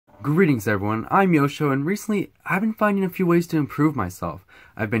Greetings everyone, I'm Yosho, and recently I've been finding a few ways to improve myself.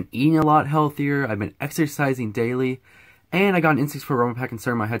 I've been eating a lot healthier, I've been exercising daily, and I got an N64 rumble pack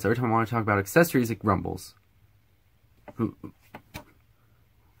inserted in my head, so every time I want to talk about accessories, it rumbles. And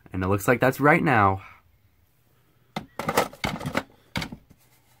it looks like that's right now.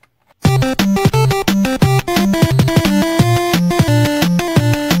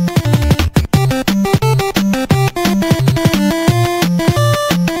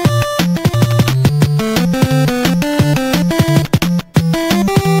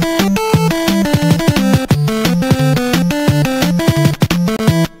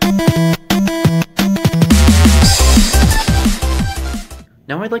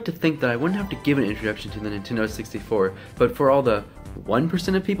 Now I'd like to think that I wouldn't have to give an introduction to the Nintendo 64, but for all the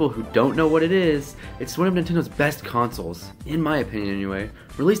 1% of people who don't know what it is, it's one of Nintendo's best consoles, in my opinion anyway.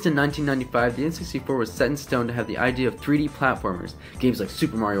 Released in 1995, the N64 was set in stone to have the idea of 3D platformers. Games like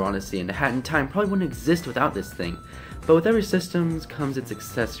Super Mario Odyssey and A Hat in Time probably wouldn't exist without this thing. But with every system comes its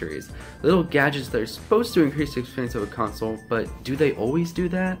accessories, little gadgets that are supposed to increase the experience of a console, but do they always do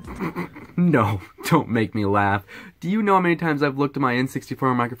that? No, don't make me laugh. Do you know how many times I've looked at my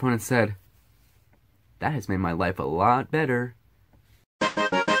N64 microphone and said, that has made my life a lot better.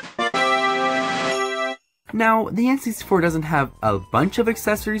 Now, the N64 doesn't have a bunch of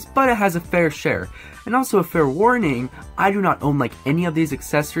accessories, but it has a fair share. And also a fair warning, I do not own like any of these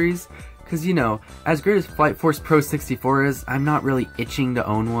accessories, because you know, as great as Flight Force Pro 64 is, I'm not really itching to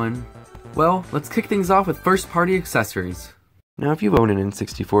own one. Well, let's kick things off with first-party accessories. Now, if you've owned an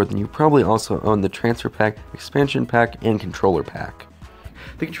N64, then you probably also own the Transfer Pack, Expansion Pack, and Controller Pack.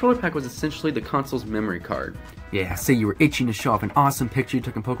 The Controller Pack was essentially the console's memory card. Yeah, say you were itching to show off an awesome picture you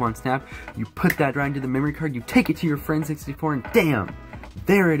took in Pokemon Snap, you put that right into the memory card, you take it to your friend's 64, and damn!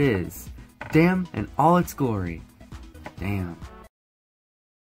 There it is! Damn in all its glory. Damn.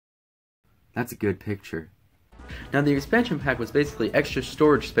 That's a good picture. Now, the expansion pack was basically extra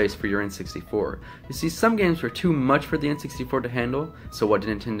storage space for your N64. You see, some games were too much for the N64 to handle, so what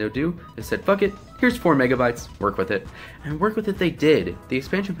did Nintendo do? They said, fuck it, here's 4 megabytes, work with it. And work with it they did. The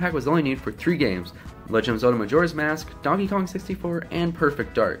expansion pack was only needed for 3 games, Legend of Zelda Majora's Mask, Donkey Kong 64, and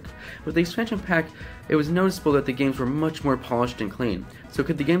Perfect Dark. With the expansion pack, it was noticeable that the games were much more polished and clean. So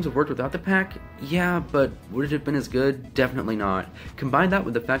could the games have worked without the pack? Yeah, but would it have been as good? Definitely not. Combine that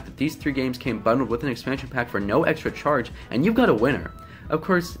with the fact that these 3 games came bundled with an expansion pack for no extra charge, and you've got a winner. Of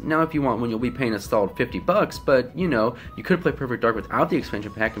course, now if you want one, you'll be paying a solid $50, but you know, you could play Perfect Dark without the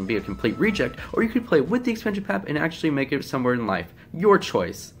expansion pack and be a complete reject, or you could play with the expansion pack and actually make it somewhere in life. Your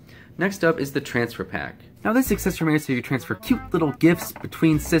choice. Next up is the Transfer Pack. Now this accessory made it so you could transfer cute little gifts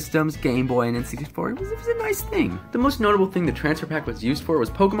between systems, Game Boy and N64. It was a nice thing. The most notable thing the Transfer Pack was used for was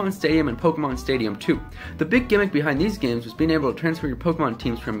Pokemon Stadium and Pokemon Stadium 2. The big gimmick behind these games was being able to transfer your Pokemon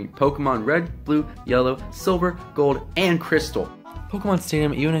teams from Pokemon Red, Blue, Yellow, Silver, Gold, and Crystal. Pokemon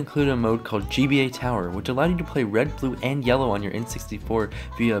Stadium even included a mode called GBA Tower, which allowed you to play Red, Blue, and Yellow on your N64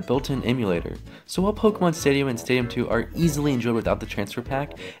 via a built-in emulator. So while Pokemon Stadium and Stadium 2 are easily enjoyed without the Transfer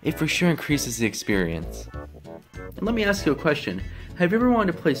Pack, it for sure increases the experience. And let me ask you a question. Have you ever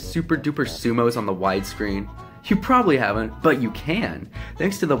wanted to play Super Duper Sumos on the widescreen? You probably haven't, but you can.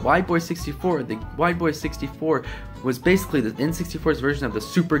 Thanks to the YBoy64, the YBoy64 was basically the N64's version of the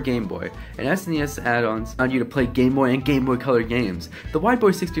Super Game Boy, and SNES add-ons allowed you to play Game Boy and Game Boy Color games. The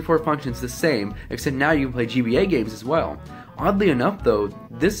YBoy64 functions the same, except now you can play GBA games as well. Oddly enough though,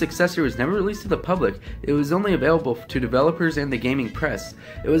 this accessory was never released to the public. It was only available to developers and the gaming press.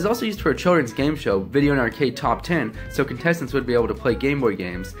 It was also used for a children's game show, Video and Arcade Top 10, so contestants would be able to play Game Boy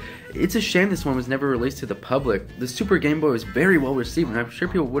games. It's a shame this one was never released to the public. The Super Game Boy was very well received, and I'm sure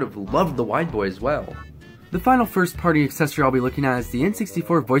people would have loved the Wide Boy as well. The final first-party accessory I'll be looking at is the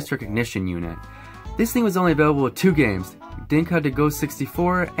N64 Voice Recognition Unit. This thing was only available with 2 games, Dinka to Go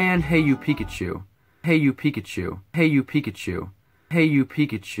 64 and Hey You Pikachu. Hey You Pikachu. Hey You Pikachu. Hey You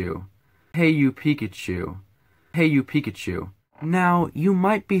Pikachu. Hey You Pikachu. Hey You Pikachu. Now, you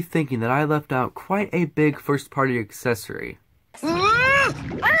might be thinking that I left out quite a big first-party accessory.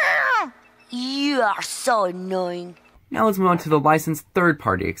 You are so annoying. Now let's move on to the licensed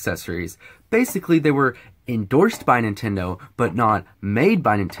third-party accessories. Basically, they were endorsed by Nintendo, but not made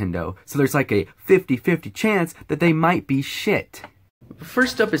by Nintendo, so there's like a 50-50 chance that they might be shit.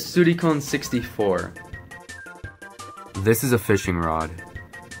 First up is Suricon 64. This is a fishing rod.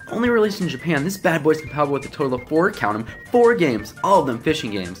 Only released in Japan, this bad boy is compatible with a total of 4, count them, 4 games, all of them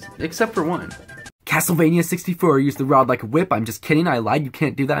fishing games, except for one. Castlevania 64 used the rod like a whip. I'm just kidding, I lied, you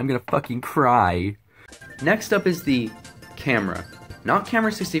can't do that, I'm gonna fucking cry. Next up is the camera. Not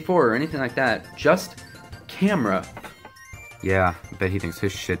Camera 64 or anything like that, just camera. Yeah, I bet he thinks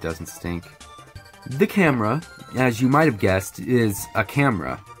his shit doesn't stink. The camera, as you might have guessed, is a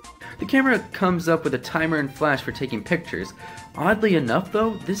camera. The camera comes up with a timer and flash for taking pictures. Oddly enough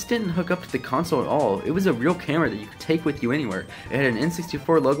though, this didn't hook up to the console at all. It was a real camera that you could take with you anywhere. It had an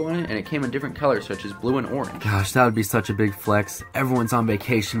N64 logo on it and it came in different colors such as blue and orange. Gosh, that would be such a big flex. Everyone's on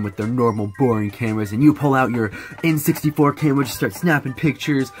vacation with their normal boring cameras and you pull out your N64 camera to start snapping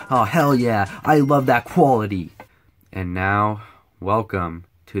pictures. Oh hell yeah, I love that quality. And now, welcome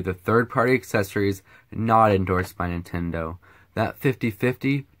to the third-party accessories not endorsed by Nintendo. That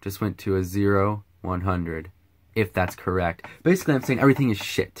 50-50 just went to a 0-100, if that's correct. Basically, I'm saying everything is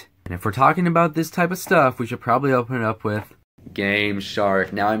shit. And if we're talking about this type of stuff, we should probably open it up with Game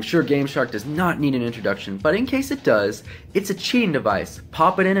Shark. Now, I'm sure Game Shark does not need an introduction, but in case it does, it's a cheating device.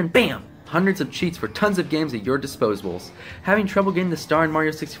 Pop it in and bam! Hundreds of cheats for tons of games at your disposables. Having trouble getting the star in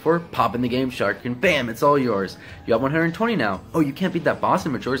Mario 64? Pop in the Game Shark and bam, it's all yours. You have 120 now. Oh, you can't beat that boss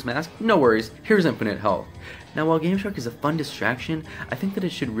in Majora's Mask? No worries, here's infinite health. Now, while Game Shark is a fun distraction, I think that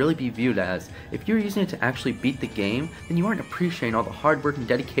it should really be viewed as, if you're using it to actually beat the game, then you aren't appreciating all the hard work and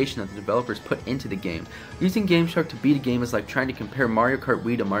dedication that the developers put into the game. Using Game Shark to beat a game is like trying to compare Mario Kart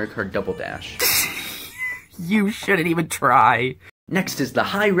Wii to Mario Kart Double Dash. You shouldn't even try. Next is the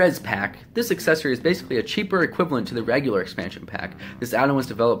High-Res Pack. This accessory is basically a cheaper equivalent to the regular expansion pack. This add-on was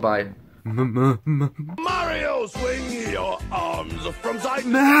developed by Mario, swing your arms from side.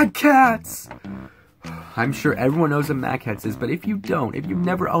 Mad Cats! I'm sure everyone knows what Mad Cats is, but if you don't, if you've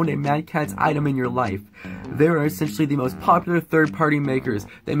never owned a Mad Cats item in your life, they are essentially the most popular third-party makers.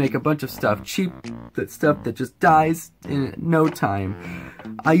 They make a bunch of stuff, cheap stuff that just dies in no time.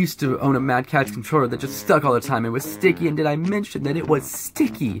 I used to own a Mad Cats controller that just stuck all the time. It was sticky, and did I mention that it was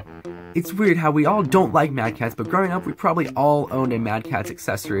sticky? It's weird how we all don't like Mad Cats, but growing up we probably all owned a Mad Cats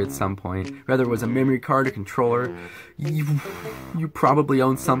accessory at some point. Whether it was a memory card, a controller, you probably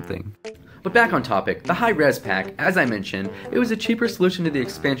owned something. But back on topic, the High-Res Pack, as I mentioned, it was a cheaper solution to the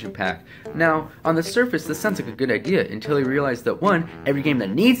expansion pack. Now, on the surface, this sounds like a good idea until you realize that 1, every game that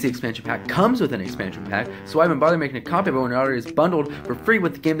needs the expansion pack comes with an expansion pack, so why even bother making a copy of it when it already is bundled for free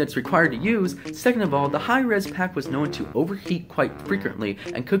with the game that's required to use? Second of all, the High-Res Pack was known to overheat quite frequently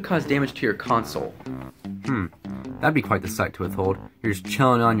and could cause damage to your console. That'd be quite the sight to withhold. You're just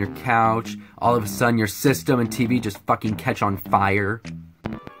chilling on your couch, all of a sudden your system and TV just fucking catch on fire.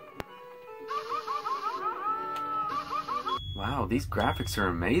 Wow, these graphics are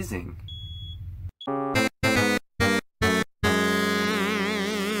amazing.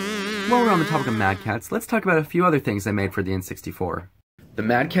 While we're on the topic of Mad Cats, let's talk about a few other things they made for the N64. The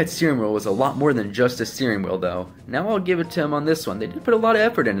Mad Cat steering wheel was a lot more than just a steering wheel though. Now I'll give it to them on this one. They did put a lot of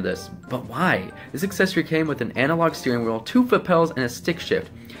effort into this. But why? This accessory came with an analog steering wheel, 2 foot pedals, and a stick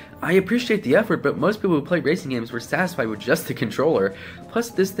shift. I appreciate the effort, but most people who play racing games were satisfied with just the controller. Plus,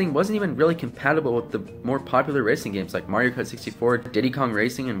 this thing wasn't even really compatible with the more popular racing games like Mario Kart 64, Diddy Kong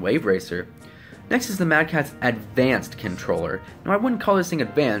Racing, and Wave Racer. Next is the Mad Cat's Advanced controller. Now, I wouldn't call this thing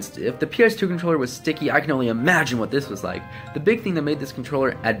advanced. If the PS2 controller was sticky, I can only imagine what this was like. The big thing that made this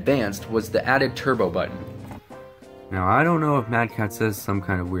controller advanced was the added turbo button. Now, I don't know if Mad Cat says some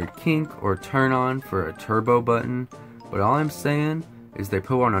kind of weird kink or turn on for a turbo button, but all I'm saying is they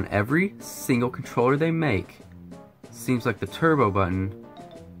put one on every single controller they make. Seems like the turbo button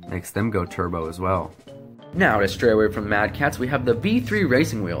makes them go turbo as well. Now, to stray away from Mad Cats, we have the V3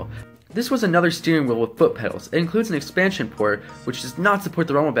 racing wheel. This was another steering wheel with foot pedals. It includes an expansion port, which does not support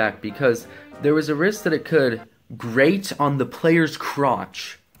the rumble back because there was a risk that it could grate on the player's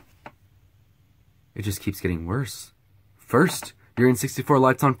crotch. It just keeps getting worse. First, your N64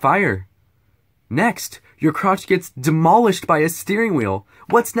 lights on fire. Next, your crotch gets demolished by a steering wheel.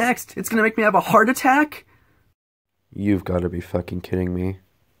 What's next? It's gonna make me have a heart attack? You've gotta be fucking kidding me.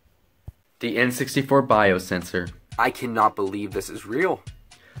 The N64 biosensor. I cannot believe this is real.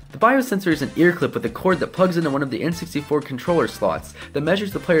 The biosensor is an ear clip with a cord that plugs into one of the N64 controller slots that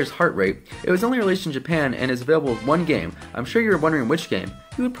measures the player's heart rate. It was only released in Japan and is available with one game. I'm sure you're wondering which game.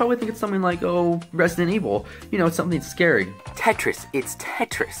 You would probably think it's something like, oh, Resident Evil. You know, something scary. Tetris. It's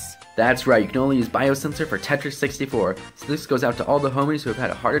Tetris. That's right, you can only use biosensor for Tetris 64. So this goes out to all the homies who have had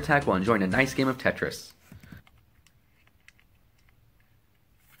a heart attack while enjoying a nice game of Tetris.